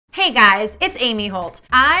Hey guys, it's Amy Holt.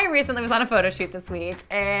 I recently was on a photo shoot this week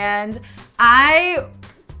and I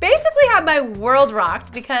basically had my world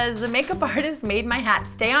rocked because the makeup artist made my hat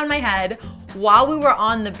stay on my head while we were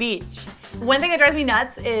on the beach. One thing that drives me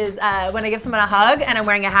nuts is when I give someone a hug and I'm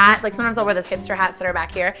wearing a hat, like sometimes I'll wear those hipster hats that are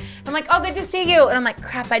back here. I'm like, oh, good to see you. And I'm like,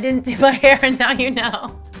 crap, I didn't do my hair and now you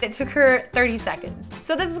know. It took her 30 seconds.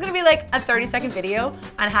 So this is gonna be like a 30-second video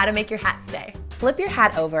on how to make your hat stay. Flip your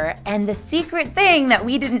hat over, and the secret thing that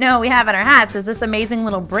we didn't know we have on our hats is this amazing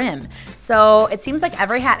little brim. So it seems like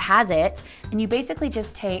every hat has it, and you basically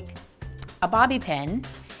just take a bobby pin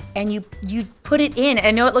and you put it in. I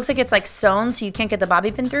know it looks like it's like sewn so you can't get the bobby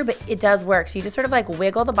pin through, but it does work. So you just sort of like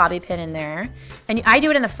wiggle the bobby pin in there. And I do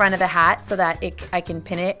it in the front of the hat so that I can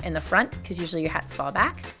pin it in the front because usually your hats fall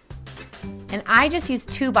back. And I just use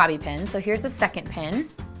 2 bobby pins. So here's the second pin.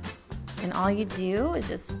 And all you do is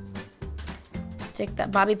just stick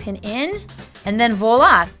that bobby pin in and then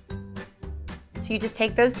voila. So you just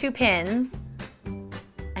take those 2 pins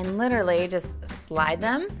and literally just slide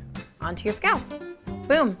them onto your scalp.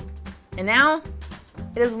 Boom. And now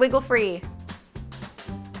it is wiggle free.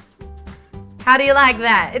 How do you like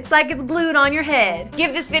that? It's like it's glued on your head.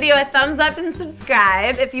 Give this video a thumbs up and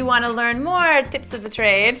subscribe if you want to learn more tips of the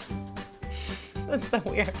trade. That's so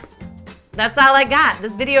weird. That's all I got.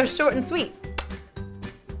 This video is short and sweet.